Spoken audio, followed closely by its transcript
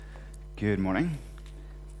Good morning.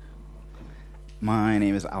 My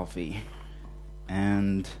name is Alfie,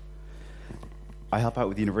 and I help out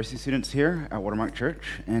with university students here at Watermark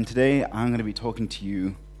Church, and today I'm going to be talking to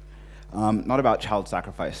you not about child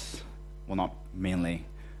sacrifice, well, not mainly,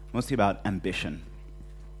 mostly about ambition.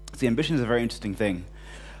 See, ambition is a very interesting thing.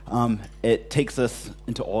 It takes us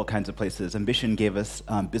into all kinds of places. Ambition gave us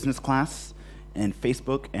business class and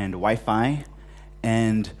Facebook and Wi-Fi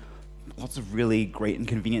and lots of really great and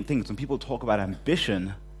convenient things. When people talk about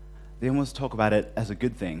ambition, they almost talk about it as a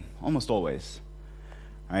good thing, almost always.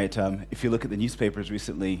 All right, if you look at the newspapers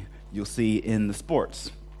recently, you'll see in the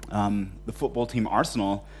sports, the football team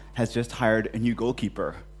Arsenal has just hired a new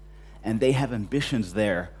goalkeeper, and they have ambitions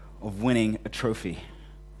there of winning a trophy.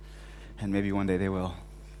 And maybe one day they will.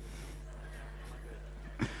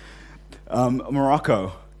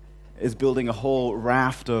 Morocco is building a whole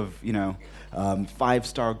raft of,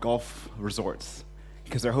 five-star golf resorts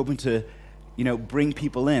because they're hoping to, bring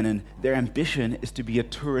people in, and their ambition is to be a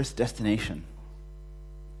tourist destination.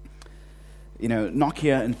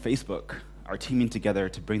 Nokia and Facebook are teaming together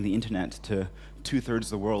to bring the internet to 2/3 of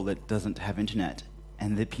the world that doesn't have internet,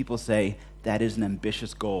 and the people say that is an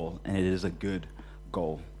ambitious goal, and it is a good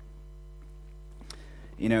goal.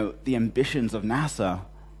 The ambitions of NASA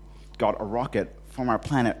got a rocket from our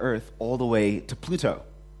planet Earth all the way to Pluto.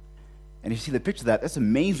 And if you see the picture of that, that's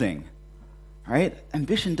amazing, right?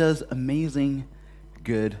 Ambition does amazing,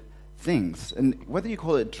 good things. And whether you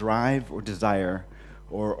call it drive or desire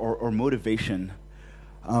or motivation,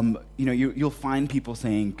 you'll find people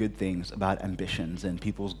saying good things about ambitions and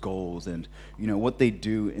people's goals and, what they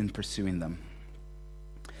do in pursuing them.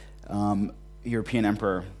 European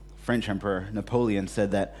emperor, French emperor Napoleon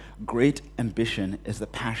said that great ambition is the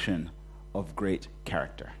passion of great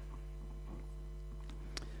character.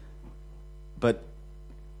 But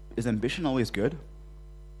is ambition always good?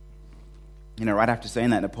 Right after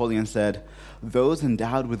saying that, Napoleon said, "Those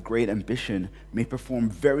endowed with great ambition may perform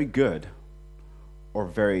very good or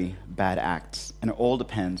very bad acts, and it all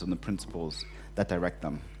depends on the principles that direct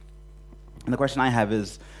them." And the question I have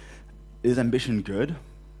is ambition good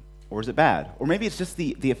or is it bad? Or maybe it's just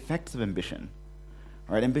the effects of ambition.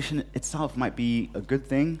 All right, ambition itself might be a good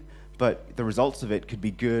thing, but the results of it could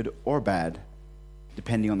be good or bad,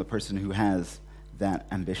 depending on the person who has that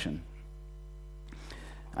ambition.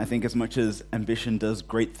 I think as much as ambition does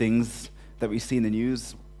great things that we see in the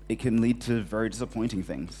news, it can lead to very disappointing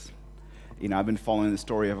things. I've been following the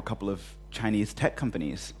story of a couple of Chinese tech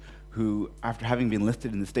companies who, after having been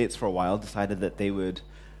listed in the States for a while, decided that they would,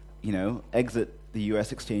 exit the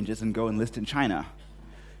US exchanges and go and list in China,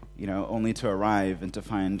 only to arrive and to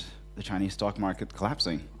find the Chinese stock market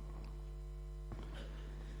collapsing.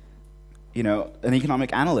 An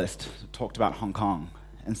economic analyst talked about Hong Kong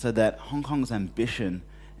and said that Hong Kong's ambition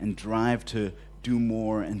and drive to do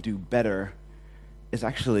more and do better is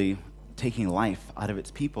actually taking life out of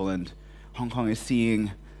its people, and Hong Kong is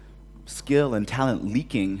seeing skill and talent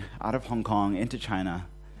leaking out of Hong Kong into China,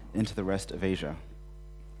 into the rest of Asia.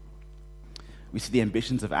 We see the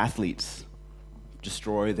ambitions of athletes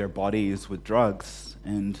destroy their bodies with drugs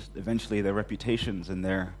and eventually their reputations and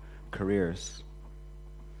their careers.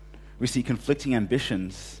 We see conflicting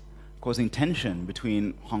ambitions causing tension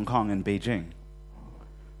between Hong Kong and Beijing.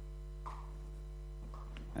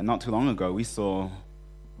 And not too long ago, we saw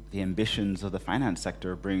the ambitions of the finance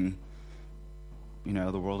sector bring,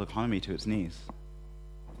 the world economy to its knees.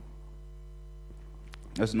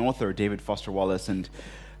 There's an author, David Foster Wallace, and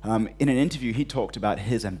in an interview, he talked about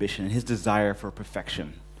his ambition and his desire for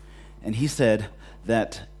perfection. And he said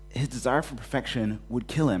that his desire for perfection would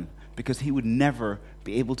kill him because he would never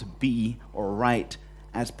be able to be or write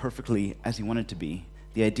as perfectly as he wanted to be.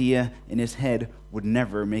 The idea in his head would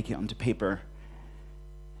never make it onto paper.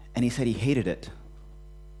 And he said he hated it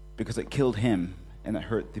because it killed him and it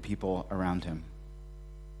hurt the people around him.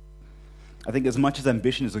 I think as much as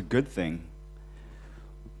ambition is a good thing,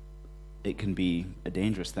 it can be a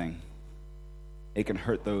dangerous thing. It can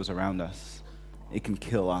hurt those around us. It can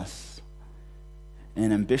kill us.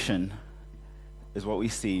 And ambition is what we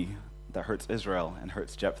see that hurts Israel and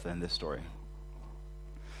hurts Jephthah in this story.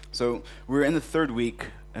 So we're in the third week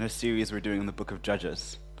in a series we're doing in the book of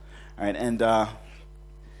Judges. All right, and I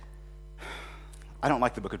don't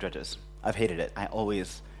like the book of Judges. I've hated it. I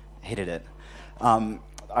always hated it.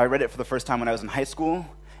 I read it for the first time when I was in high school,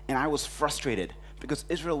 and I was frustrated because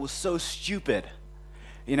Israel was so stupid.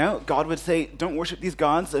 God would say, don't worship these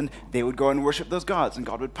gods, and they would go and worship those gods, and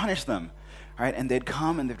God would punish them. All right, and they'd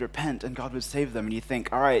come and they'd repent, and God would save them, and you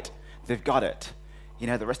think, all right, they've got it.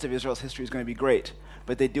 The rest of Israel's history is going to be great.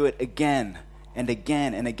 But they do it again and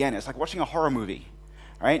again and again. It's like watching a horror movie.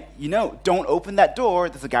 All right? Don't open that door.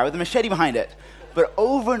 There's a guy with a machete behind it. But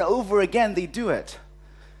over and over again, they do it.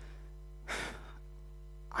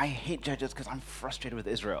 I hate Judges because I'm frustrated with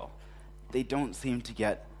Israel. They don't seem to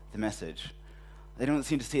get the message. They don't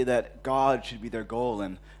seem to see that God should be their goal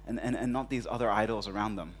and not these other idols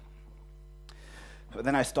around them. But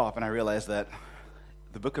then I stop and I realize that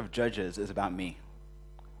the book of Judges is about me.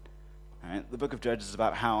 All right? The book of Judges is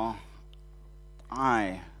about how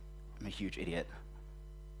I am a huge idiot.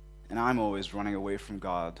 And I'm always running away from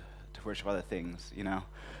God to worship other things,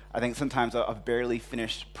 I think sometimes I've barely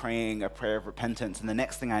finished praying a prayer of repentance, and the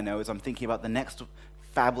next thing I know is I'm thinking about the next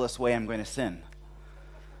fabulous way I'm going to sin.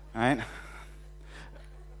 All right?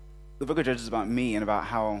 The book of Judges is about me and about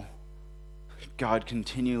how God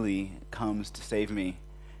continually comes to save me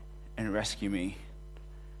and rescue me,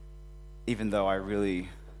 even though at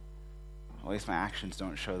least my actions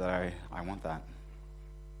don't show that I want that.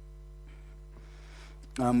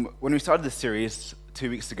 When we started this series 2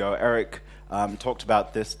 weeks ago, Eric talked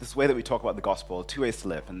about this way that we talk about the gospel, 2 ways to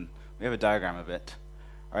live, and we have a diagram of it.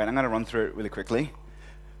 All right, I'm going to run through it really quickly.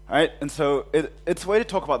 All right, and so it's a way to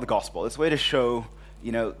talk about the gospel. It's a way to show,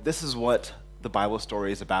 this is what the Bible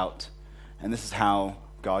story is about, and this is how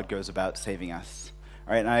God goes about saving us.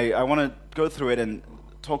 All right, and I want to go through it and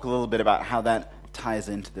talk a little bit about how that ties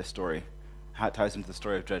into this story, how it ties into the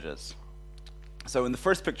story of Judges. So in the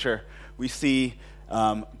first picture, we see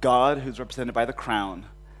God, who's represented by the crown,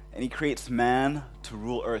 and he creates man to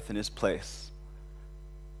rule earth in his place.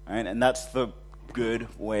 All right, and that's the good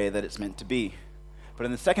way that it's meant to be. But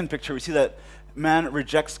in the second picture, we see that man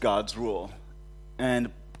rejects God's rule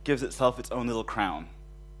and gives itself its own little crown.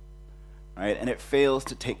 Right? And it fails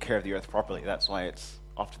to take care of the earth properly. That's why it's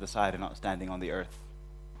off to the side and not standing on the earth.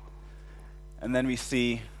 And then we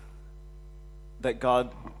see that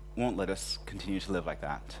God won't let us continue to live like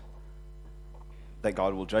that. That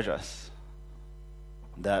God will judge us.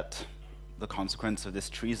 That the consequence of this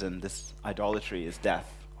treason, this idolatry, is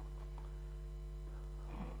death.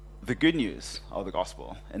 The good news of the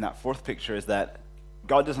gospel in that fourth picture is that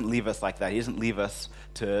God doesn't leave us like that. He doesn't leave us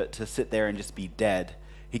to sit there and just be dead.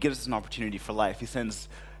 He gives us an opportunity for life. He sends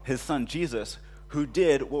his son Jesus, who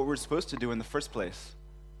did what we're supposed to do in the first place,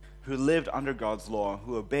 who lived under God's law,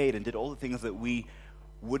 who obeyed and did all the things that we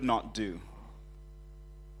would not do.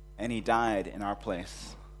 And he died in our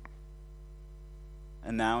place.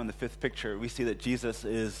 And now in the fifth picture, we see that Jesus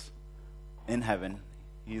is in heaven.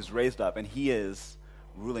 He's raised up, and he is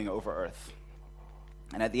ruling over earth.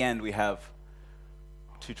 And at the end, we have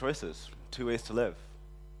two choices, 2 ways to live.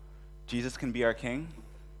 Jesus can be our king,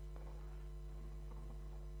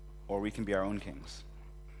 or we can be our own kings.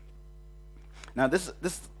 Now, this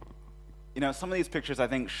some of these pictures, I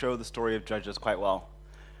think, show the story of Judges quite well.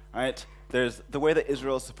 All right? There's the way that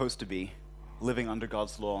Israel is supposed to be, living under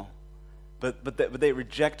God's law. But they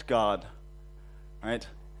reject God, right?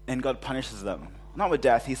 And God punishes them. Not with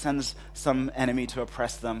death. He sends some enemy to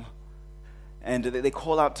oppress them. And they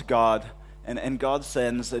call out to God, and God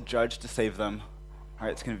sends a judge to save them. All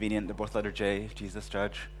right, it's convenient. They're both letter J, Jesus,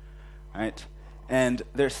 judge. All right? And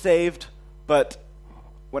they're saved, but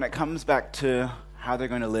when it comes back to how they're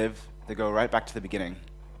going to live, they go right back to the beginning,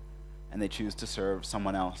 and they choose to serve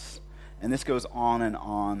someone else. And this goes on and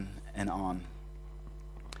on and on.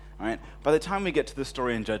 All right? By the time we get to the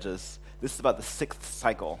story in Judges, this is about the 6th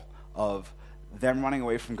cycle of them running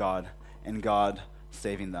away from God and God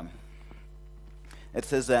saving them. It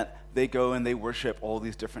says that they go and they worship all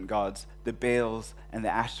these different gods, the Baals and the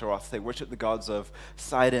Ashtaroths. They worship the gods of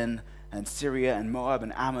Sidon and Syria and Moab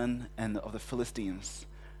and Ammon and of the Philistines.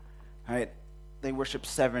 All right? They worship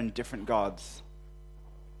 7 different gods,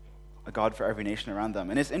 a god for every nation around them.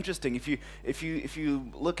 And it's interesting, if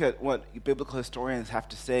you look at what biblical historians have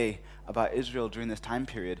to say about Israel during this time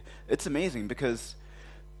period, it's amazing because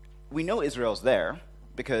we know Israel's there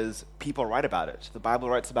because people write about it. The Bible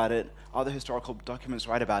writes about it, other historical documents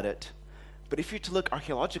write about it. But if you're to look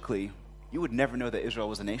archaeologically, you would never know that Israel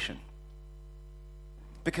was a nation.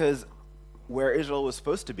 Because where Israel was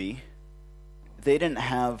supposed to be, they didn't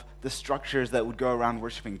have the structures that would go around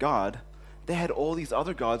worshiping God. They had all these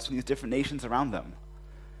other gods from these different nations around them.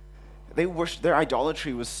 Their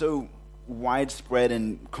idolatry was so widespread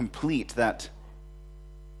and complete that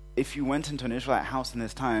if you went into an Israelite house in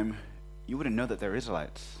this time, you wouldn't know that they're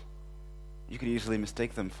Israelites. You could easily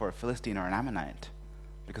mistake them for a Philistine or an Ammonite,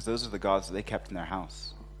 because those are the gods that they kept in their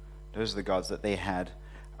house. Those are the gods that they had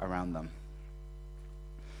around them.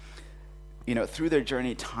 Through their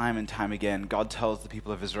journey time and time again, God tells the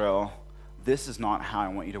people of Israel, this is not how I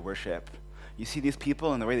want you to worship. You see these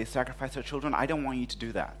people and the way they sacrifice their children? I don't want you to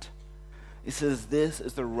do that. He says, this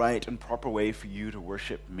is the right and proper way for you to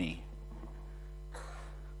worship me.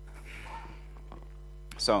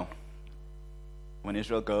 So, when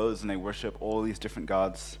Israel goes and they worship all these different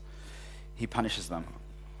gods, he punishes them.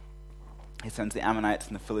 He sends the Ammonites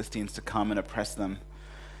and the Philistines to come and oppress them.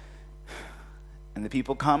 And the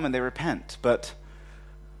people come and they repent. But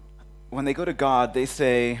when they go to God, they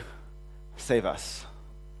say, save us.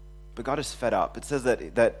 But God is fed up. It says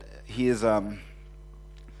that he is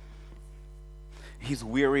he's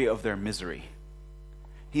weary of their misery.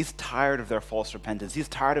 He's tired of their false repentance. He's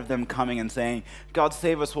tired of them coming and saying, God,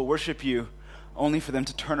 save us, we'll worship you, only for them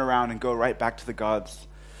to turn around and go right back to the gods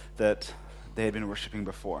that they had been worshiping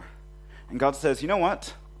before. And God says, you know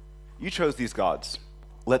what? You chose these gods.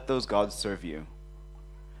 Let those gods serve you.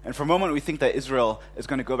 And for a moment, we think that Israel is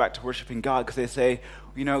going to go back to worshiping God because they say,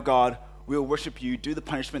 you know, God, we'll worship you, do the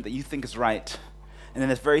punishment that you think is right. And in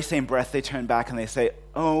this very same breath, they turn back and they say,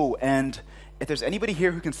 oh, and if there's anybody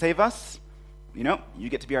here who can save us, you know, you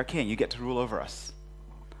get to be our king. You get to rule over us.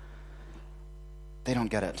 They don't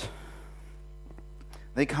get it.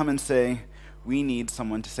 They come and say, we need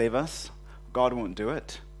someone to save us. God won't do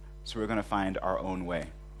it, so we're going to find our own way.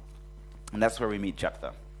 And that's where we meet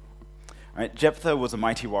Jephthah. All right, Jephthah was a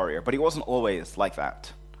mighty warrior, but he wasn't always like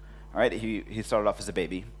that. All right, he started off as a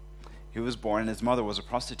baby. He was born, and his mother was a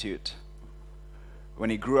prostitute. When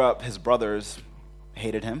he grew up, his brothers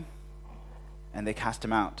hated him, and they cast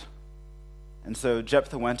him out. And so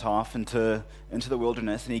Jephthah went off into the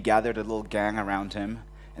wilderness, and he gathered a little gang around him,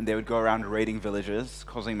 and they would go around raiding villages,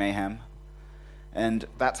 causing mayhem. And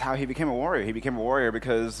that's how he became a warrior. He became a warrior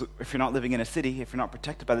because if you're not living in a city, if you're not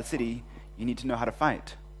protected by the city, you need to know how to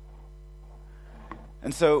fight.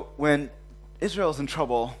 And so when Israel's in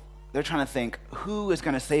trouble, they're trying to think, who is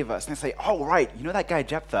going to save us? And they say, oh, right, you know that guy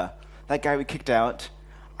Jephthah, that guy we kicked out?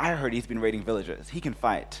 I heard he's been raiding villages. He can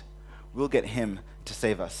fight. We'll get him to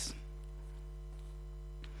save us.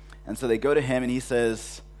 And so they go to him, and he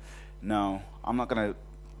says, no, I'm not going to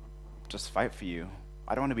just fight for you.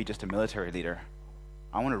 I don't want to be just a military leader.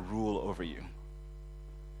 I want to rule over you.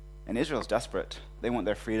 And Israel's desperate. They want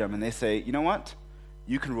their freedom, and they say, you know what?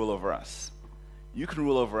 You can rule over us. You can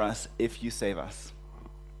rule over us if you save us.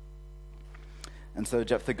 And so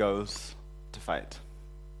Jephthah goes to fight.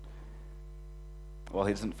 Well,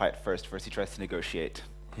 he doesn't fight first. First, he tries to negotiate.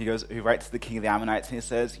 He writes to the king of the Ammonites, and he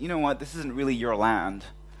says, you know what? This isn't really your land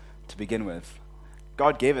to begin with.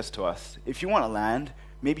 God gave us to us. If you want a land,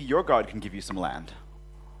 maybe your God can give you some land.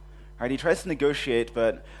 All right, he tries to negotiate,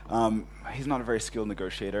 but he's not a very skilled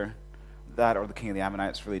negotiator. That or the king of the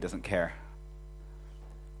Ammonites really doesn't care.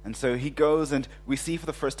 And so he goes, and we see for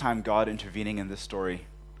the first time God intervening in this story.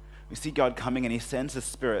 We see God coming, and he sends his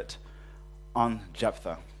spirit on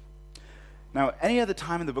Jephthah. Now, any other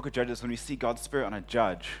time in the book of Judges when we see God's spirit on a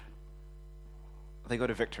judge, they go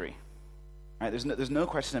to victory. Right? There's no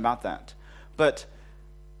question about that. But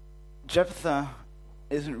Jephthah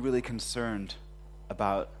isn't really concerned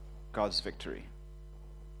about God's victory.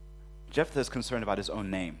 Jephthah is concerned about his own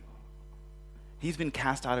name. He's been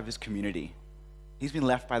cast out of his community. He's been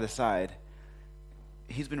left by the side.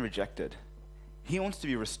 He's been rejected. He wants to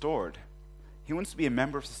be restored. He wants to be a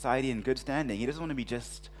member of society in good standing. He doesn't want to be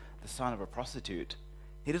just the son of a prostitute.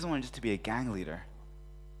 He doesn't want just to be a gang leader.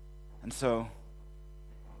 And so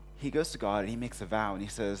he goes to God and he makes a vow and he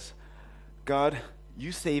says, God,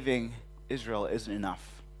 you saving Israel isn't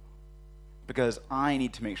enough because I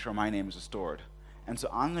need to make sure my name is restored. And so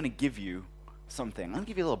I'm going to give you something. I'm going to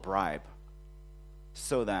give you a little bribe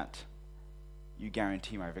so that you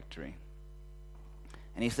guarantee my victory.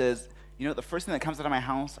 And he says, you know, the first thing that comes out of my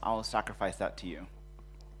house, I'll sacrifice that to you.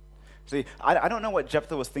 See, I don't know what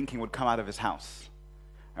Jephthah was thinking would come out of his house.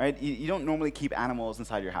 All right? You don't normally keep animals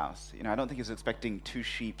inside your house. You know, I don't think he was expecting 2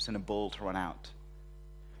 sheep and a bull to run out.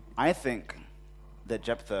 I think that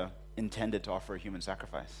Jephthah intended to offer a human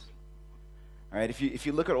sacrifice. All right? If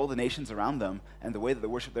you look at all the nations around them and the way that they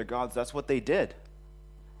worship their gods, that's what they did.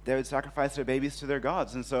 They would sacrifice their babies to their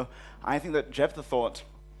gods. And so I think that Jephthah thought,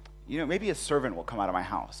 you know, maybe a servant will come out of my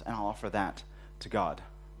house and I'll offer that to God.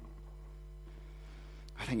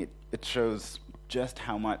 I think it shows just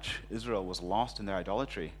how much Israel was lost in their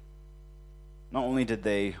idolatry. Not only did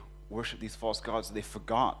they worship these false gods, they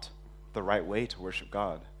forgot the right way to worship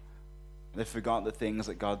God. They forgot the things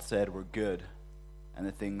that God said were good and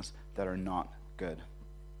the things that are not good.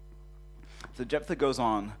 So Jephthah goes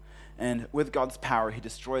on, and with God's power, he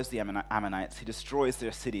destroys the Ammonites, he destroys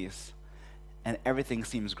their cities, and everything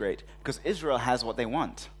seems great because Israel has what they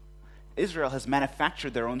want. Israel has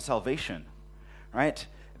manufactured their own salvation, right?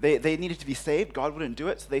 They needed to be saved. God wouldn't do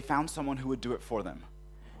it, so they found someone who would do it for them.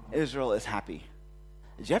 Israel is happy.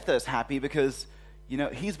 Jephthah is happy because,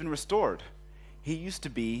 he's been restored. He used to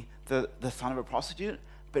be the son of a prostitute,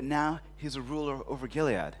 but now he's a ruler over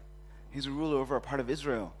Gilead. He's a ruler over a part of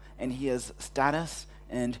Israel, and he has status,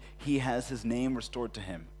 and he has his name restored to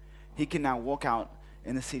him. He can now walk out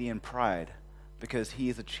in the city in pride because he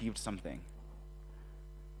has achieved something.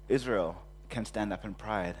 Israel can stand up in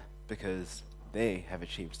pride because they have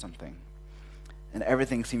achieved something. And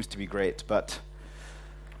everything seems to be great, but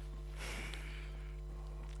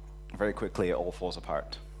very quickly it all falls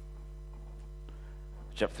apart.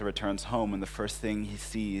 Jephthah returns home, and the first thing he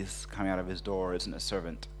sees coming out of his door isn't a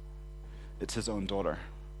servant. It's his own daughter.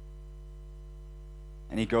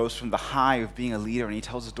 And he goes from the high of being a leader, and he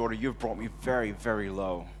tells his daughter, "You've brought me very, very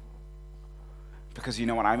low. Because you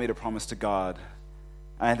know what? I made a promise to God."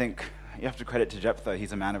 And I think you have to credit to Jephthah.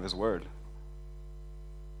 He's a man of his word.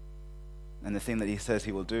 And the thing that he says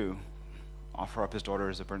he will do, offer up his daughter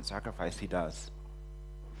as a burnt sacrifice, he does.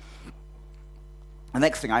 The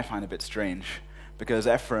next thing I find a bit strange, because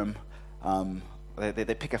Ephraim,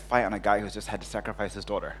 they pick a fight on a guy who's just had to sacrifice his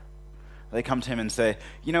daughter. They come to him and say,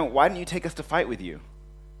 "Why didn't you take us to fight with you?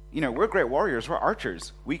 We're great warriors, we're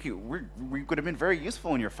archers. We could have been very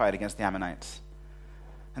useful in your fight against the Ammonites."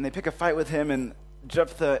 And they pick a fight with him, and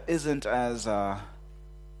Jephthah isn't as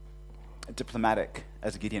diplomatic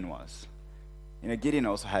as Gideon was. Gideon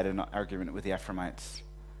also had an argument with the Ephraimites.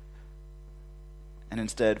 And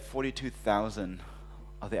instead, 42,000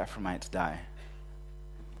 of the Ephraimites die.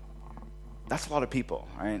 That's a lot of people,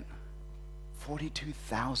 right?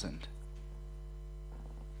 42,000.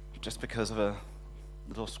 Just because of a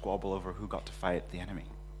little squabble over who got to fight the enemy.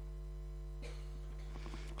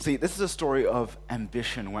 See, this is a story of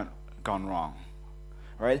ambition gone wrong.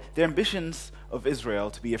 Right? The ambitions of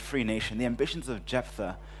Israel to be a free nation, the ambitions of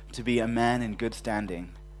Jephthah to be a man in good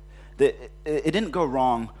standing, it didn't go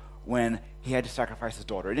wrong when he had to sacrifice his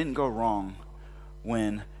daughter. It didn't go wrong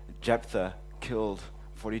when Jephthah killed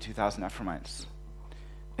 42,000 Ephraimites.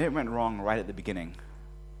 It went wrong right at the beginning,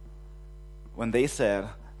 when they said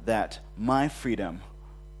that my freedom,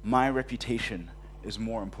 my reputation is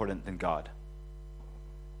more important than God.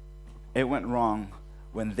 It went wrong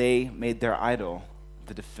when they made their idol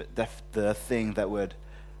the thing that would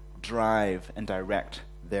drive and direct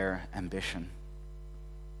their ambition.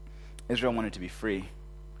 Israel wanted to be free,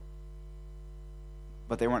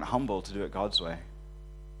 but they weren't humble to do it God's way.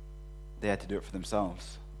 They had to do it for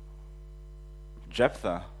themselves.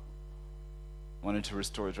 Jephthah wanted to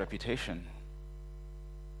restore his reputation,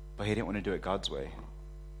 but he didn't want to do it God's way.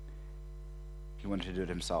 He wanted to do it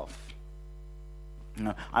himself.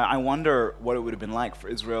 I wonder what it would have been like for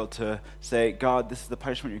Israel to say, "God, this is the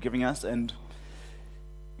punishment you're giving us, and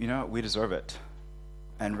we deserve it.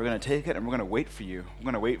 And we're going to take it, and we're going to wait for you. We're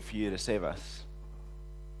going to wait for you to save us."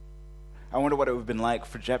 I wonder what it would have been like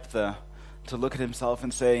for Jephthah to look at himself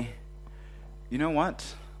and say, "You know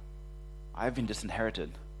what? I've been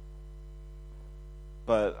disinherited.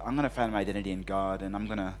 But I'm going to find my identity in God, and I'm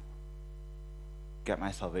going to get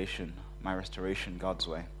my salvation, my restoration God's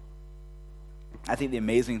way." I think the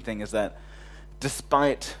amazing thing is that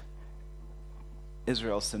despite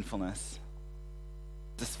Israel's sinfulness,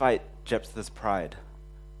 despite Jephthah's pride,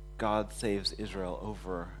 God saves Israel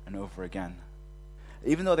over and over again.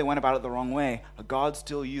 Even though they went about it the wrong way, God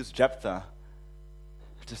still used Jephthah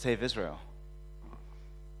to save Israel.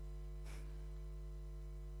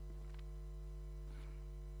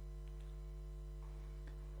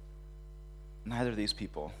 Neither of these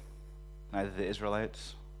people, neither the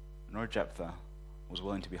Israelites nor Jephthah, was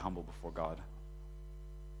willing to be humble before God.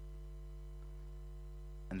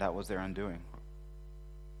 And that was their undoing.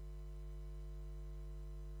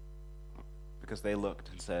 Because they looked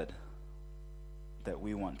and said that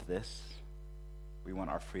we want this, we want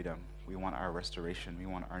our freedom, we want our restoration, we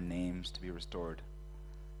want our names to be restored,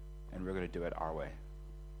 and we're going to do it our way.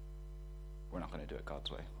 We're not going to do it God's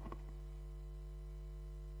way.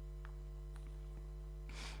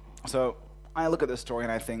 So I look at this story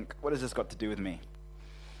and I think, what has this got to do with me?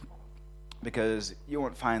 Because you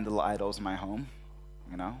won't find little idols in my home.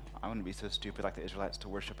 I wouldn't be so stupid like the Israelites to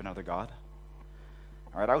worship another god.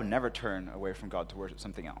 All right, I would never turn away from God to worship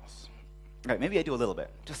something else. Okay, maybe I do a little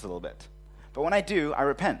bit, just a little bit. But when I do, I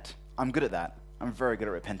repent. I'm good at that. I'm very good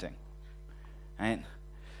at repenting. Right?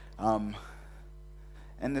 And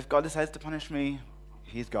if God decides to punish me,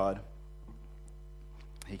 He's God.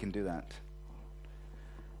 He can do that.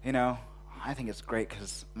 I think it's great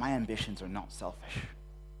because my ambitions are not selfish.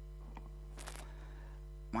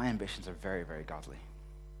 My ambitions are very, very godly.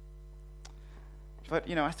 But,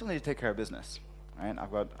 I still need to take care of business. Right?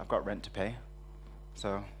 I've got rent to pay. So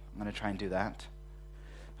I'm going to try and do that.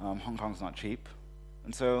 Hong Kong's not cheap.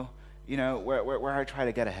 And so, where I try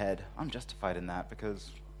to get ahead, I'm justified in that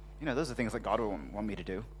because, those are things that God would want me to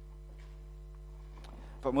do.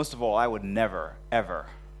 But most of all, I would never, ever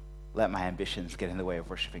let my ambitions get in the way of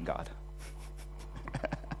worshiping God.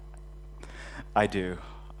 I do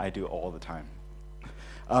all the time.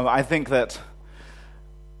 I think that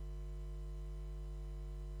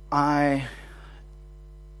I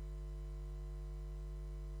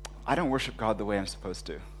don't worship God the way I'm supposed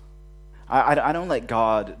to. I don't let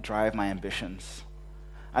God drive my ambitions.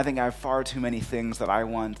 I think I have far too many things that I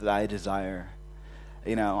want, that I desire.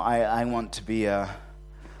 I want to be I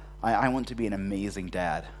want to be an amazing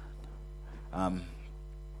dad. I'm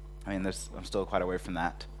still quite away from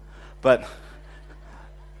that, but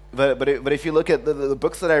if you look at the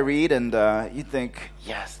books that I read, and you think,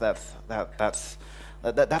 yes, that's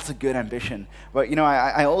a good ambition. But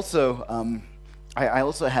I also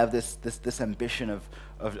have this ambition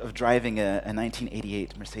of driving a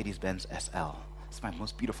 1988 Mercedes-Benz SL. It's my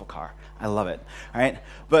most beautiful car. I love it. All right,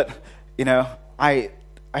 but I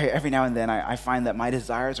every now and then I find that my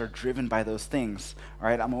desires are driven by those things. All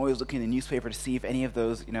right, I'm always looking in the newspaper to see if any of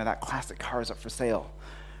those that classic car is up for sale.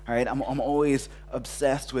 All right, I'm always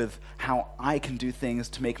obsessed with how I can do things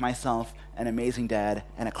to make myself an amazing dad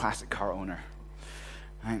and a classic car owner.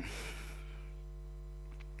 All right,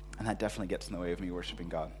 and that definitely gets in the way of me worshiping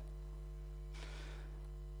God.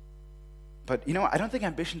 But I don't think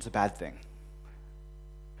ambition's a bad thing.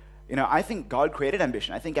 I think God created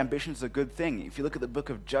ambition. I think ambition is a good thing. If you look at the book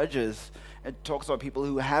of Judges, it talks about people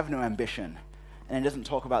who have no ambition, and it doesn't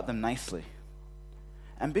talk about them nicely.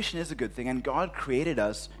 Ambition is a good thing, and God created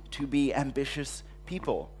us to be ambitious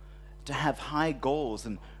people, to have high goals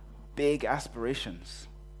and big aspirations.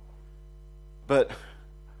 But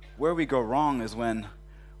where we go wrong is when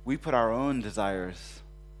we put our own desires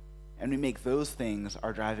and we make those things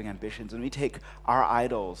our driving ambitions, and we take our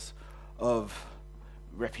idols of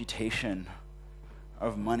reputation,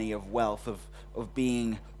 of money, of wealth, of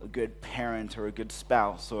being a good parent or a good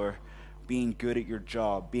spouse, or being good at your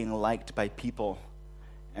job, being liked by people,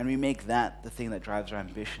 and we make that the thing that drives our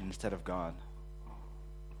ambition instead of God.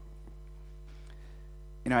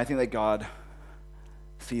 I think that God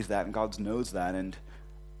sees that and God knows that, and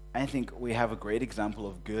I think we have a great example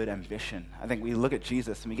of good ambition. I think we look at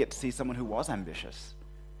Jesus and we get to see someone who was ambitious.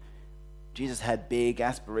 Jesus had big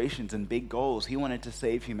aspirations and big goals. He wanted to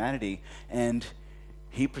save humanity, and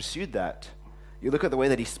he pursued that. You look at the way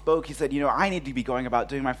that he spoke. He said, I need to be going about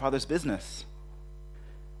doing my Father's business.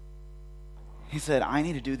 He said, I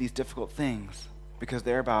need to do these difficult things because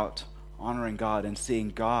they're about honoring God and seeing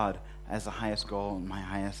God as the highest goal and my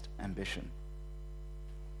highest ambition.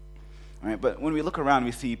 All right, but when we look around,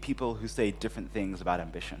 we see people who say different things about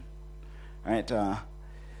ambition. All right,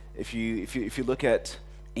 if you look at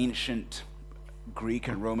ancient Greek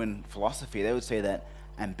and Roman philosophy, they would say that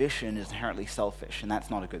ambition is inherently selfish, and that's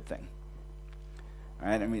not a good thing. All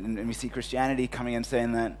right, and we see Christianity coming in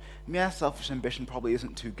saying that, selfish ambition probably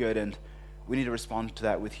isn't too good, and we need to respond to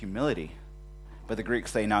that with humility. But the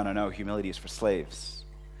Greeks say, no, humility is for slaves.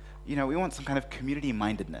 We want some kind of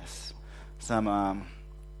community-mindedness, some,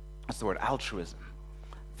 what's the word, altruism.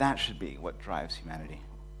 That should be what drives humanity.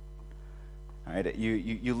 All right,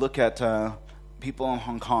 you look at people in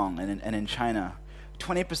Hong Kong and in China.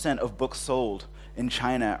 20% of books sold in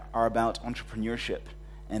China are about entrepreneurship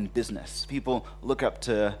and business. People look up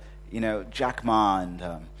to, Jack Ma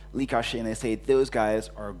and Li Ka-shing, and they say, those guys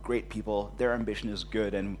are great people, their ambition is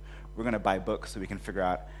good, and we're going to buy books so we can figure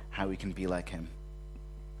out how we can be like him.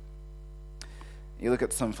 You look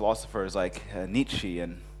at some philosophers like Nietzsche,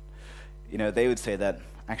 and they would say that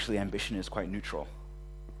actually ambition is quite neutral,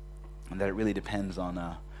 and that it really depends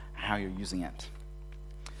on how you're using it.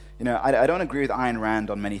 I don't agree with Ayn Rand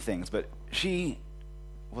on many things, but she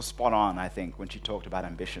was spot on, I think, when she talked about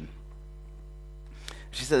ambition.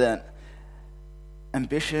 She said that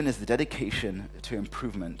ambition is the dedication to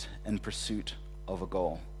improvement in pursuit of a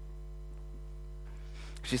goal.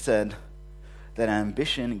 She said that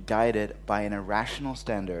ambition guided by an irrational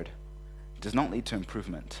standard does not lead to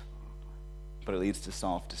improvement, but it leads to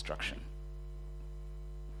self-destruction.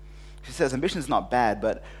 She says ambition is not bad,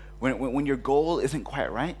 but when your goal isn't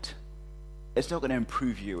quite right, it's not going to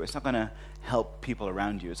improve you. It's not going to help people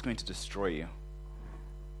around you. It's going to destroy you.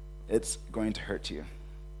 It's going to hurt you.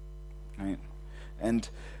 Right? And,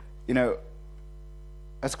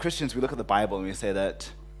 as Christians, we look at the Bible and we say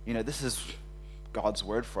that, this is God's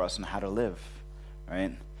word for us on how to live.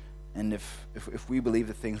 Right? And if we believe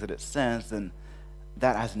the things that it says, then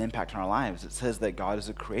that has an impact on our lives. It says that God is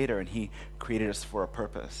a creator and he created us for a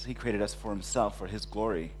purpose. He created us for himself, for his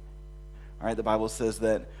glory. All right, the Bible says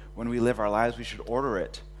that when we live our lives, we should order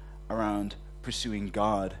it around pursuing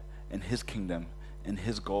God and His kingdom and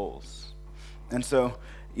His goals. And so,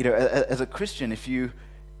 as a Christian, if you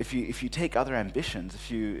take other ambitions, if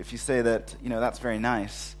you say that, that's very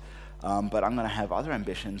nice, but I'm going to have other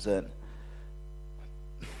ambitions, that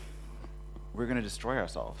we're going to destroy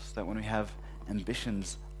ourselves. That when we have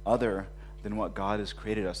ambitions other than what God has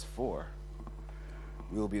created us for,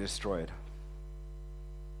 we will be destroyed.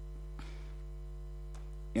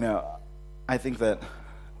 I think that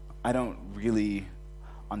I don't really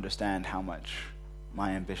understand how much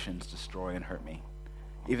my ambitions destroy and hurt me,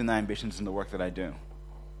 even the ambitions in the work that I do.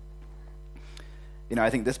 I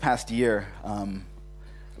think this past year,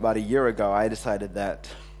 about a year ago, I decided that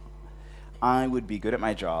I would be good at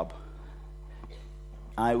my job.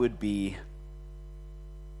 It would be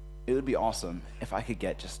awesome if I could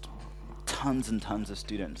get just tons and tons of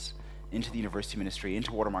students into the university ministry,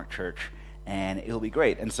 into Watermark Church, and it'll be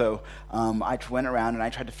great. And so I went around and I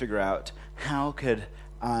tried to figure out, how could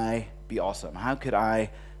I be awesome? How could I,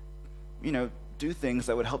 do things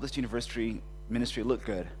that would help this university ministry look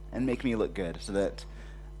good and make me look good, so that,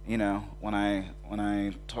 when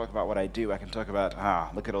I talk about what I do, I can talk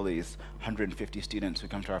about, look at all these 150 students who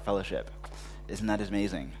come to our fellowship. Isn't that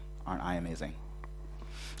amazing? Aren't I amazing?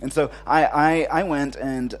 And so I went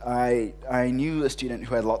and I knew a student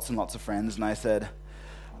who had lots and lots of friends, and I said,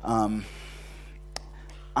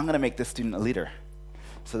 I'm going to make this student a leader,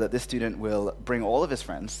 so that this student will bring all of his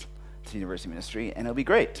friends to the university ministry, and it'll be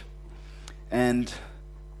great. And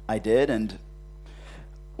I did, and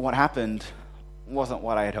what happened wasn't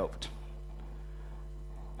what I had hoped.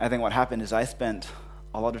 I think what happened is I spent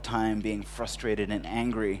a lot of time being frustrated and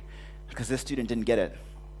angry because this student didn't get it.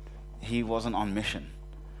 He wasn't on mission.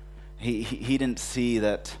 He didn't see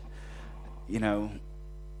that, the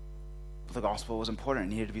gospel was important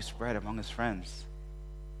and needed to be spread among his friends.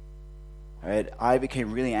 Right? I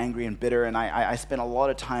became really angry and bitter, and I spent a lot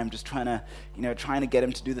of time just trying to get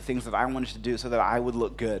him to do the things that I wanted to do so that I would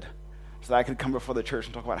look good, so that I could come before the church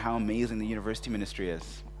and talk about how amazing the university ministry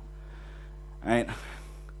is. Right?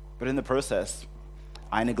 But in the process,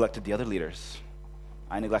 I neglected the other leaders.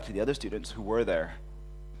 I neglected the other students who were there,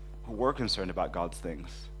 who were concerned about God's things.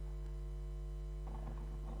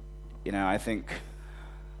 I think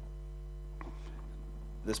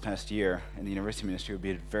this past year in the university ministry would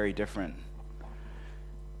be very different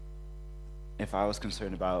if I was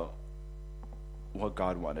concerned about what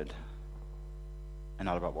God wanted and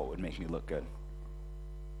not about what would make me look good.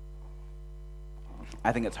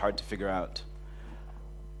 I think it's hard to figure out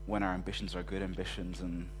when our ambitions are good ambitions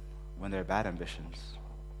and when they're bad ambitions,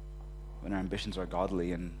 when our ambitions are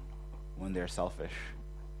godly and when they're selfish.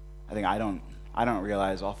 I think I don't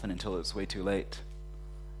realize often until it's way too late,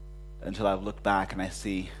 until I've looked back and I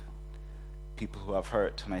see people who I've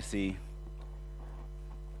hurt, and I see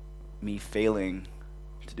me failing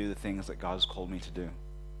to do the things that God has called me to do.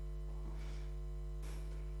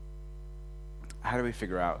 How do we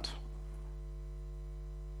figure out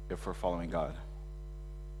if we're following God?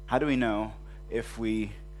 How do we know if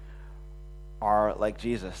we are like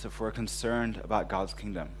Jesus, if we're concerned about God's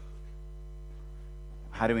kingdom?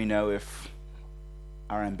 How do we know if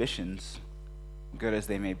our ambitions, good as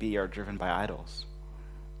they may be, are driven by idols?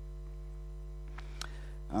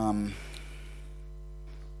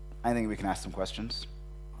 I think we can ask some questions.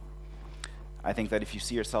 I think that if you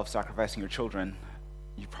see yourself sacrificing your children,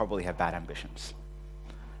 you probably have bad ambitions.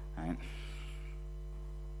 Right?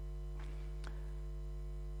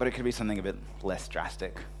 But it could be something a bit less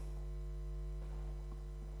drastic.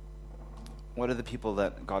 What are the people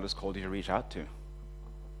that God has called you to reach out to?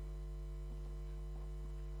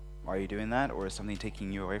 Are you doing that, or is something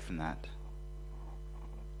taking you away from that?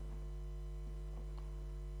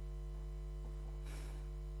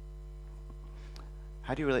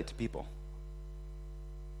 How do you relate to people?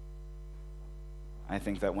 I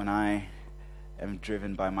think that when I am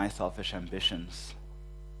driven by my selfish ambitions,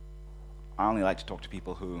 I only like to talk to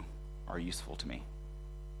people who are useful to me.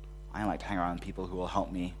 I only like to hang around people who will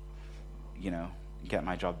help me, get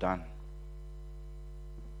my job done.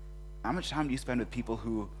 How much time do you spend with people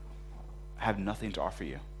who have nothing to offer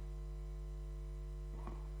you?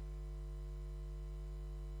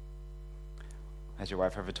 Has your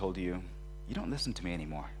wife ever told you, you don't listen to me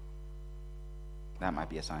anymore? That might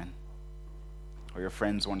be a sign. Or your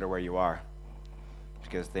friends wonder where you are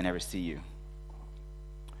because they never see you.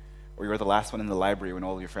 Or you're the last one in the library when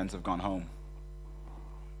all your friends have gone home.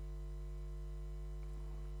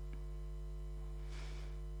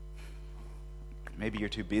 Maybe you're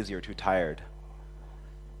too busy or too tired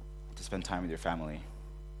to spend time with your family.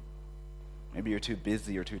 Maybe you're too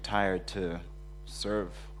busy or too tired to serve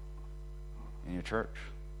in your church.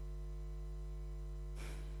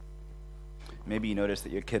 Maybe you notice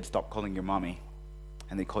that your kids stop calling you mommy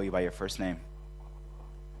and they call you by your first name.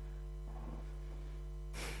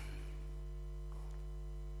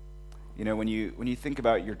 You know, when you think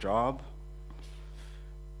about your job,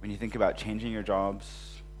 when you think about changing your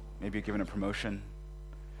jobs, maybe you're given a promotion,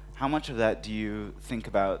 how much of that do you think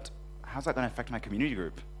about, how's that going to affect my community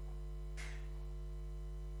group?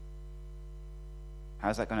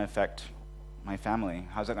 How's that going to affect my family?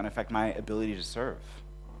 How's that going to affect my ability to serve?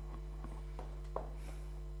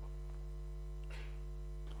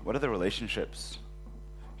 What are the relationships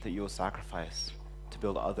that you will sacrifice to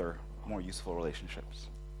build other, more useful relationships?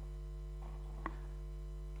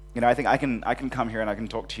 You know, I think I can come here and I can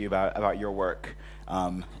talk to you about your work,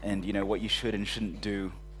 and you know what you should and shouldn't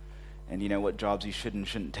do, and you know what jobs you should and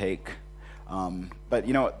shouldn't take. But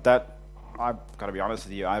you know that I've got to be honest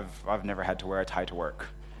with you. I've never had to wear a tie to work.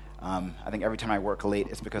 I think every time I work late,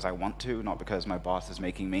 it's because I want to, not because my boss is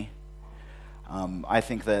making me. I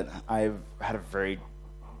think that I've had a very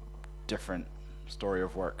different story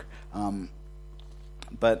of work,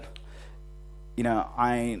 but you know,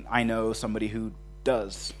 I know somebody who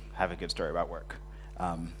does have a good story about work,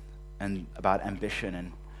 and about ambition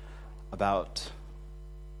and about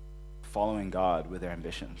following God with their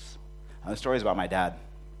ambitions. The story is about my dad.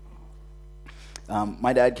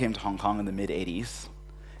 My dad came to Hong Kong in the mid-'80s,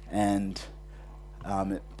 and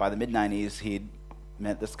by the mid-'90s, he'd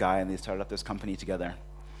met this guy, and they started up this company together.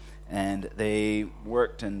 And they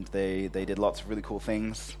worked, and they did lots of really cool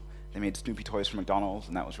things. They made Snoopy toys for McDonald's,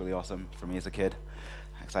 and that was really awesome for me as a kid,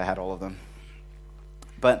 because I had all of them.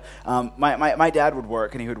 But my dad would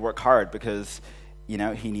work, and he would work hard because, you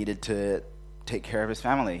know, he needed to take care of his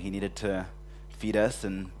family. He needed to feed us,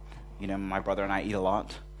 and, you know, my brother and I eat a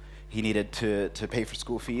lot. He needed to pay for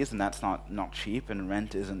school fees, and that's not cheap, and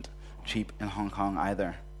rent isn't cheap in Hong Kong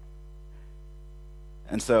either.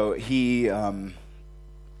 And so he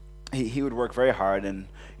would work very hard, and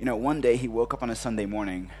you know, one day he woke up on a Sunday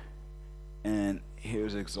morning, and he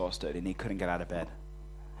was exhausted, and he couldn't get out of bed.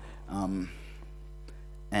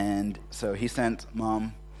 And so he sent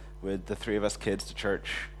Mom with the three of us kids to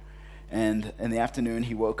church, and in the afternoon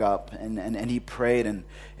he woke up, and he prayed, and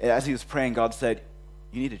as he was praying, God said,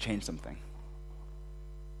 "You need to change something,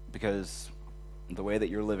 because the way that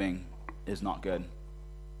you're living is not good.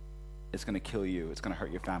 It's going to kill you. It's going to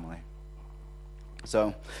hurt your family."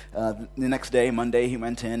 So the next day, Monday, he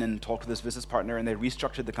went in and talked with his business partner, and they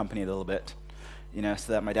restructured the company a little bit, you know,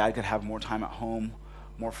 so that my dad could have more time at home,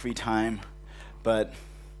 more free time. But,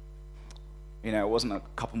 you know, it wasn't a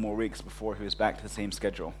couple more weeks before he was back to the same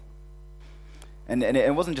schedule. And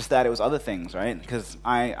it wasn't just that, it was other things, right? Because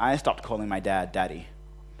I stopped calling my dad Daddy,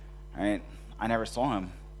 right? I never saw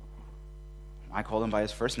him. I called him by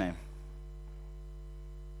his first name.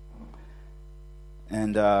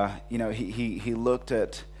 And, you know, he looked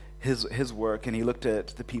at his work, and he looked at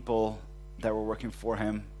the people that were working for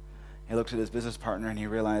him. He looked at his business partner, and he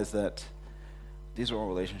realized that these were all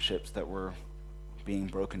relationships that were being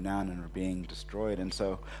broken down and were being destroyed. And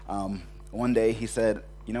so one day he said,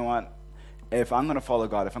 you know what? If I'm going to follow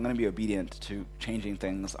God, if I'm going to be obedient to changing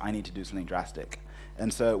things, I need to do something drastic.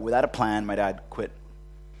 And so without a plan, my dad quit.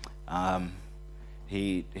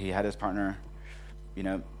 He had his partner, you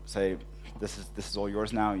know, say, this is all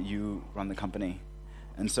yours now. You run the company.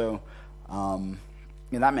 And so, you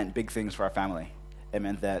know, that meant big things for our family. It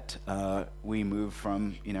meant that we moved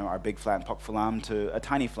from, you know, our big flat in Pok Fulam to a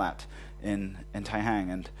tiny flat in Tai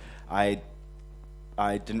Hang. And I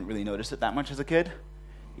didn't really notice it that much as a kid.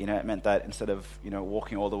 You know, it meant that instead of, you know,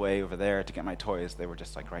 walking all the way over there to get my toys, they were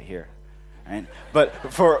just like right here, right? But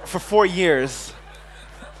for 4 years,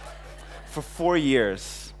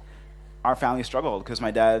 our family struggled because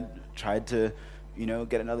my dad tried to, you know,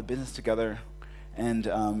 get another business together. And,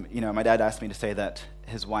 you know, my dad asked me to say that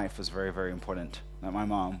his wife was very, very important, that my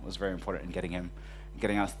mom was very important in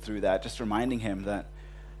getting us through that, just reminding him that,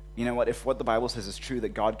 you know what, if what the Bible says is true,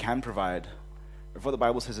 that God can provide, if what the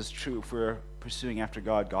Bible says is true, if we're pursuing after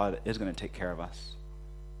God, God is going to take care of us.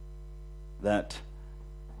 That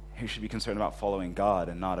he should be concerned about following God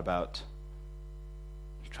and not about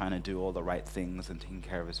trying to do all the right things and taking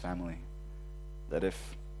care of his family. That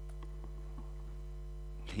if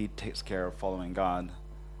he takes care of following God,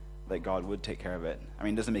 that God would take care of it. I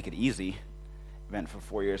mean, it doesn't make it easy. It meant for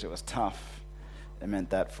 4 years it was tough. It meant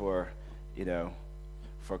that for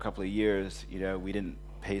a couple of years, you know, we didn't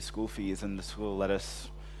pay school fees, and the school let us,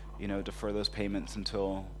 you know, defer those payments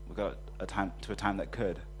until we got a time that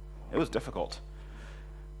could. It was difficult.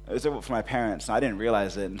 It was difficult for my parents, and I didn't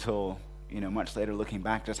realize it until, much later looking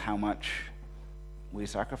back, just how much we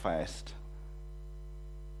sacrificed.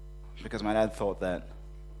 Because my dad thought that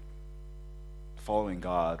following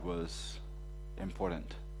God was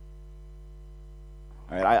important.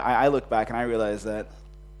 All right, I look back and I realize that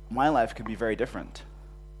my life could be very different.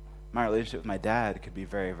 My relationship with my dad could be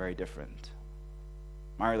very, very different.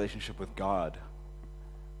 My relationship with God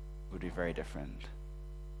would be very different.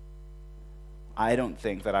 I don't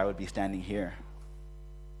think that I would be standing here.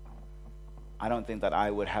 I don't think that I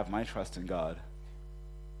would have my trust in God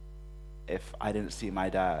if I didn't see my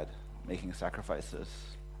dad making sacrifices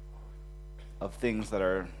of things that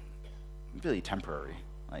are really temporary,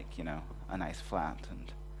 like, a nice flat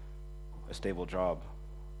and a stable job.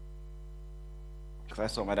 Because I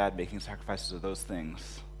saw my dad making sacrifices of those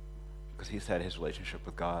things because he said his relationship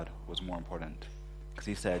with God was more important. Because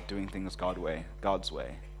he said doing things God's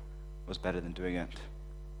way, was better than doing it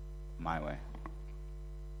my way.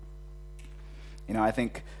 I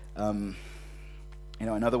think,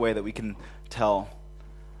 another way that we can tell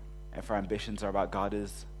if our ambitions are about God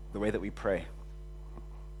is the way that we pray.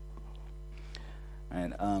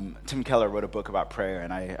 And Tim Keller wrote a book about prayer,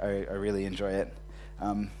 and I really enjoy it.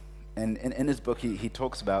 And in his book, he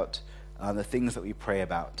talks about the things that we pray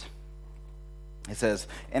about. He says,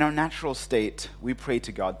 in our natural state, we pray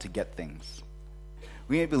to God to get things.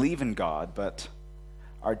 We may believe in God, but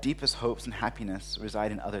our deepest hopes and happiness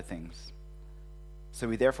reside in other things. So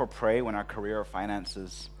we therefore pray when our career or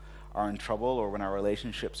finances are in trouble or when our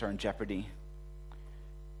relationships are in jeopardy.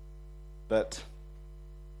 But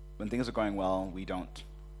when things are going well, we don't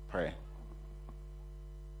pray.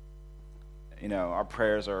 Our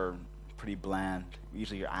prayers are pretty bland.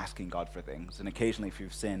 Usually you're asking God for things, and occasionally if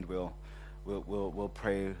you've sinned, we'll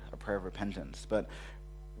pray a prayer of repentance. But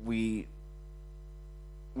when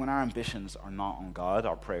our ambitions are not on God,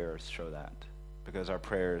 our prayers show that, because our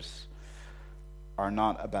prayers are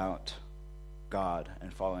not about God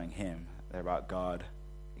and following Him. They're about God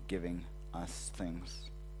giving us things.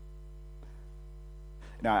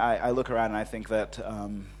 I look around and I think that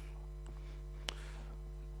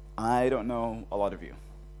I don't know a lot of you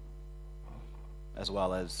as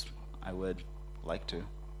well as I would like to.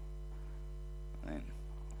 Right?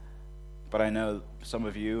 But I know some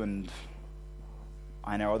of you, and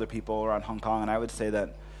I know other people around Hong Kong, and I would say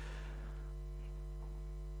that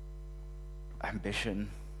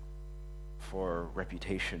ambition for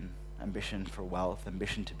reputation, ambition for wealth,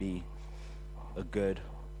 ambition to be a good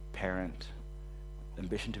parent,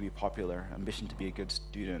 ambition to be popular, ambition to be a good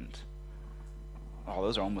student,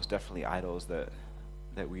 those are almost definitely idols that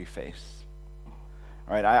we face.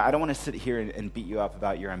 All right, I don't want to sit here and beat you up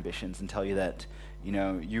about your ambitions and tell you that,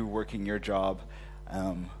 you working your job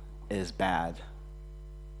is bad,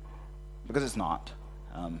 because it's not.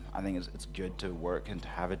 I think it's good to work and to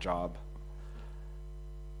have a job.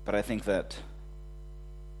 But I think that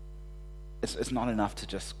it's not enough to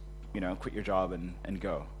just, quit your job and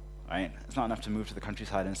go, right? It's not enough to move to the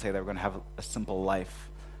countryside and say that we're going to have a simple life,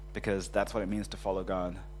 because that's what it means to follow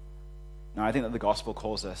God. Now, I think that the gospel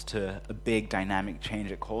calls us to a big dynamic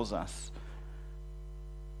change. It calls us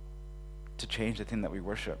to change the thing that we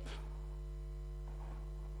worship,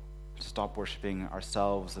 to stop worshiping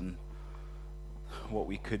ourselves and what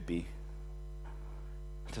we could be,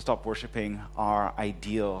 to stop worshiping our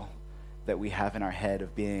ideal that we have in our head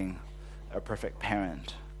of being a perfect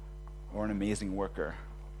parent or an amazing worker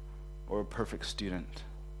or a perfect student,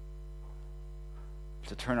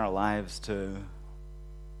 to turn our lives to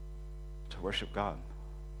worship God.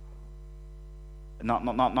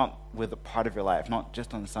 Not with a part of your life, not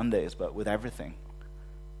just on Sundays, but with everything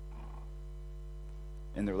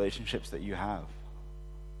in the relationships that you have.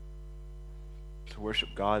 To worship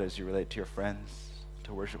God as you relate to your friends,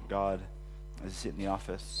 to worship God as you sit in the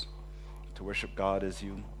office, to worship God as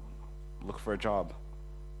you look for a job.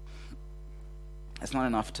 It's not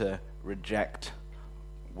enough to reject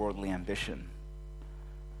worldly ambition.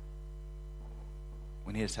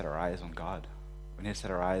 We need to set our eyes on God. We need to set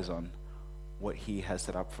our eyes on what He has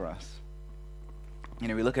set up for us.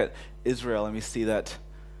 We look at Israel and we see that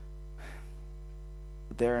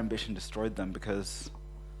their ambition destroyed them because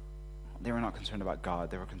they were not concerned about God,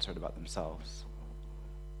 they were concerned about themselves.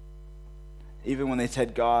 Even when they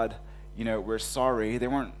said, God, we're sorry, they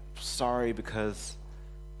weren't sorry because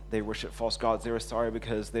they worshiped false gods. They were sorry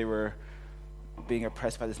because they were being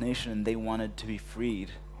oppressed by this nation and they wanted to be freed.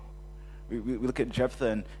 We look at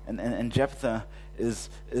Jephthah, and Jephthah is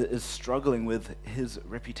struggling with his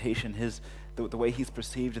reputation, the way he's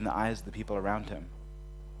perceived in the eyes of the people around him.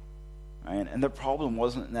 Right? And the problem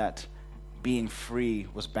wasn't that being free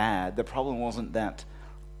was bad. The problem wasn't that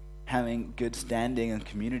having good standing in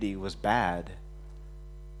community was bad.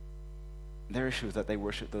 Their issue is that they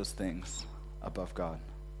worship those things above God.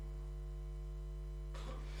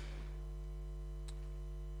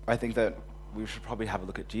 I think that we should probably have a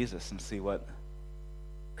look at Jesus and see what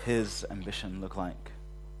his ambition looked like.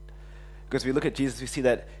 Because if we look at Jesus, we see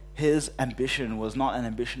that his ambition was not an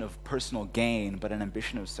ambition of personal gain, but an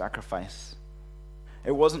ambition of sacrifice.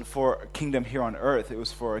 It wasn't for a kingdom here on earth, it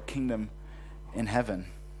was for a kingdom in heaven.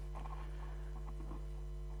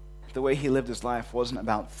 The way he lived his life wasn't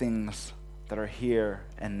about things that are here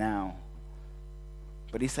and now,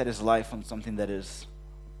 but he set his life on something that is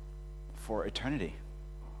for eternity.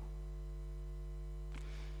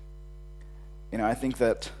 I think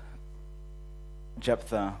that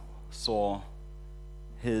Jephthah saw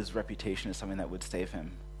his reputation as something that would save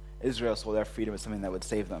him. Israel saw their freedom as something that would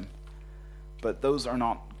save them. But those are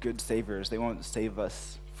not good saviors. They won't save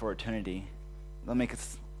us for eternity. They'll make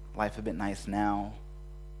us life a bit nice now,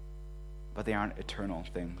 but they aren't eternal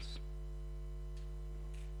things.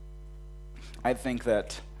 I think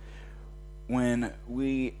that when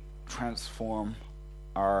we transform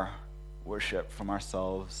our worship from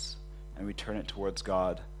ourselves and we turn it towards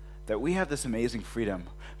God, that we have this amazing freedom,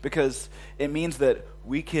 because it means that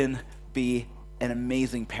we can be an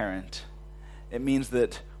amazing parent. It means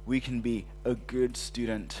that we can be a good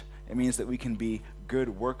student. It means that we can be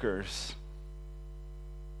good workers.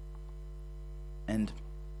 And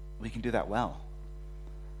we can do that well.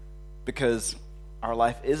 Because our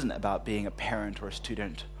life isn't about being a parent or a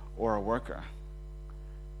student or a worker.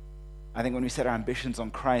 I think when we set our ambitions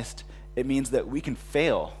on Christ, it means that we can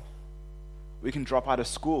fail. We can drop out of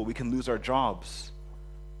school. We can lose our jobs.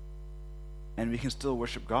 And we can still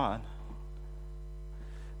worship God.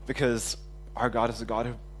 Because our God is a God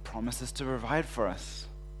who promises to provide for us.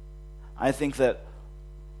 I think that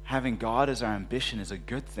having God as our ambition is a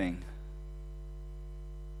good thing.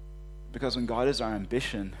 Because when God is our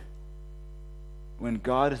ambition, when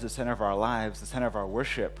God is the center of our lives, the center of our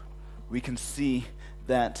worship, we can see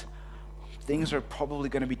that things are probably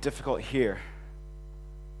going to be difficult here.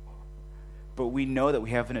 But we know that we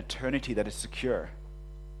have an eternity that is secure.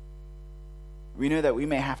 We know that we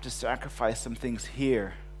may have to sacrifice some things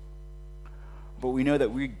here, but we know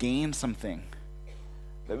that we gain something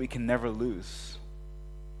that we can never lose.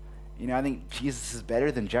 I think Jesus is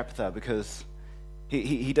better than Jephthah, because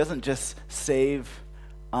he doesn't just save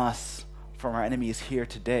us from our enemies here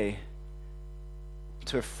today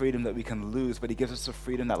to a freedom that we can lose, but he gives us a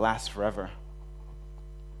freedom that lasts forever.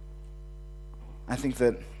 I think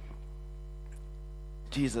that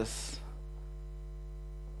Jesus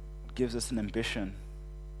gives us an ambition,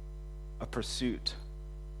 a pursuit,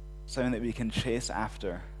 something that we can chase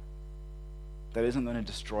after that isn't going to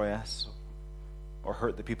destroy us or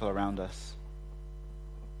hurt the people around us,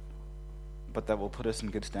 but that will put us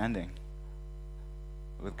in good standing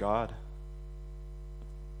with God.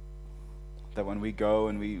 That when we go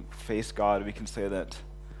and we face God, we can say that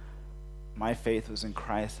my faith was in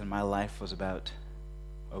Christ and my life was about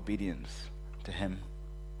obedience to him.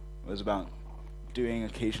 It was about doing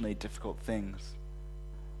occasionally difficult things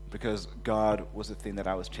because God was the thing that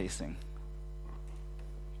I was chasing.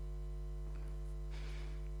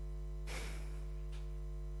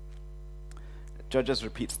 Judges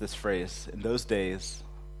repeats this phrase: in those days,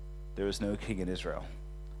 there was no king in Israel,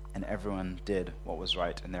 and everyone did what was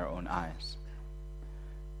right in their own eyes.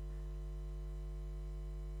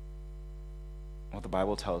 What the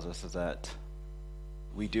Bible tells us is that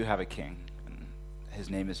we do have a king, and his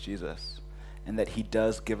name is Jesus, and that he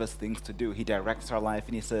does give us things to do. He directs our life,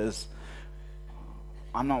 and he says,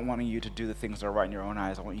 I'm not wanting you to do the things that are right in your own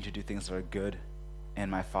eyes. I want you to do things that are good in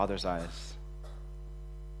my Father's eyes.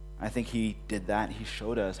 I think he did that. He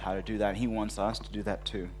showed us how to do that. He wants us to do that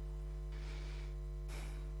too.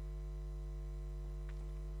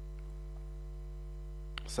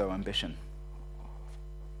 So, ambition.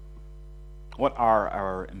 What are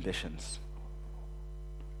our ambitions?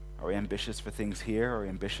 Are we ambitious for things here, or are we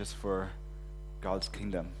ambitious for God's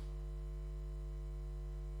kingdom?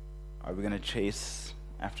 Are we going to chase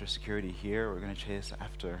after security here, or are we going to chase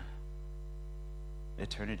after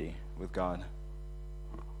eternity with God?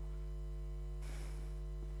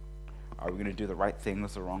 Are we going to do the right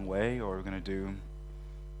things the wrong way, or are we going to do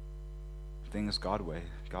things God's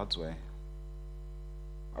way?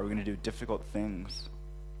 Are we going to do difficult things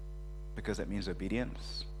because it means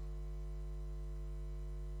obedience?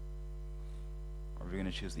 Or are we going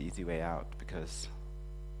to choose the easy way out because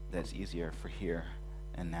that's easier for here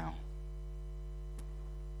and now?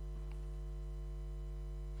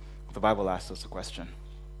 The Bible asks us a question.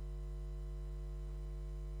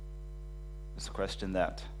 It's a question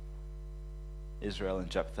that Israel and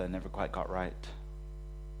Jephthah never quite got right.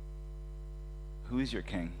 Who is your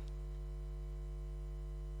king?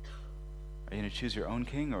 Are you going to choose your own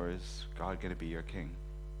king, or is God going to be your king?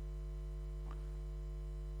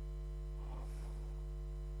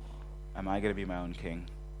 Am I going to be my own king?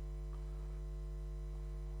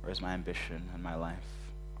 Or is my ambition and my life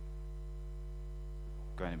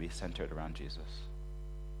going to be centered around Jesus?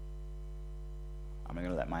 Am I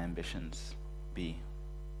going to let my ambitions be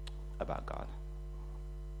about God?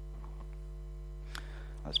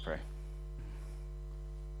 Let's pray.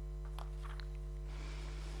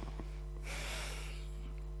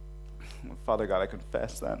 Father God, I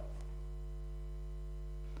confess that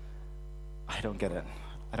I don't get it.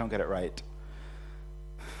 I don't get it right.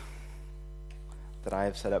 That I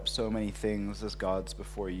have set up so many things as gods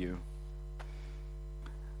before you.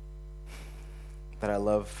 That I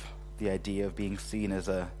love the idea of being seen as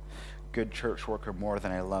a good church worker more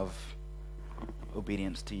than I love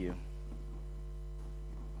obedience to you.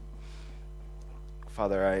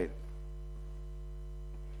 Father,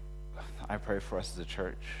 I pray for us as a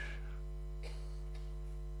church.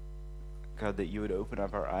 God, that you would open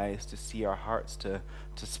up our eyes to see our hearts, to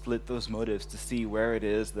split those motives, to see where it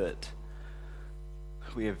is that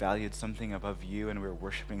we have valued something above you and we're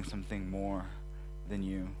worshiping something more than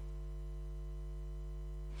you.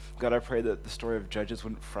 God, I pray that the story of Judges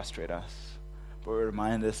wouldn't frustrate us, but would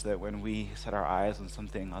remind us that when we set our eyes on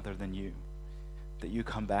something other than you, that you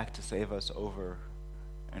come back to save us over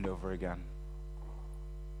and over again.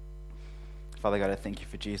 Father God, I thank you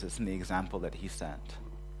for Jesus and the example that he set.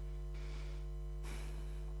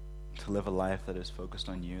 To live a life that is focused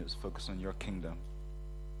on you, is focused on your kingdom.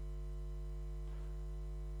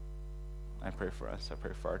 I pray for us. I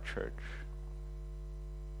pray for our church,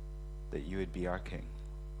 that you would be our king,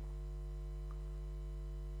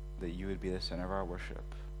 that you would be the center of our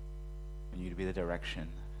worship, and you would be the direction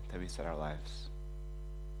that we set our lives.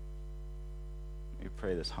 We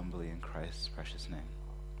pray this humbly in Christ's precious name.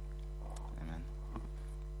 Amen.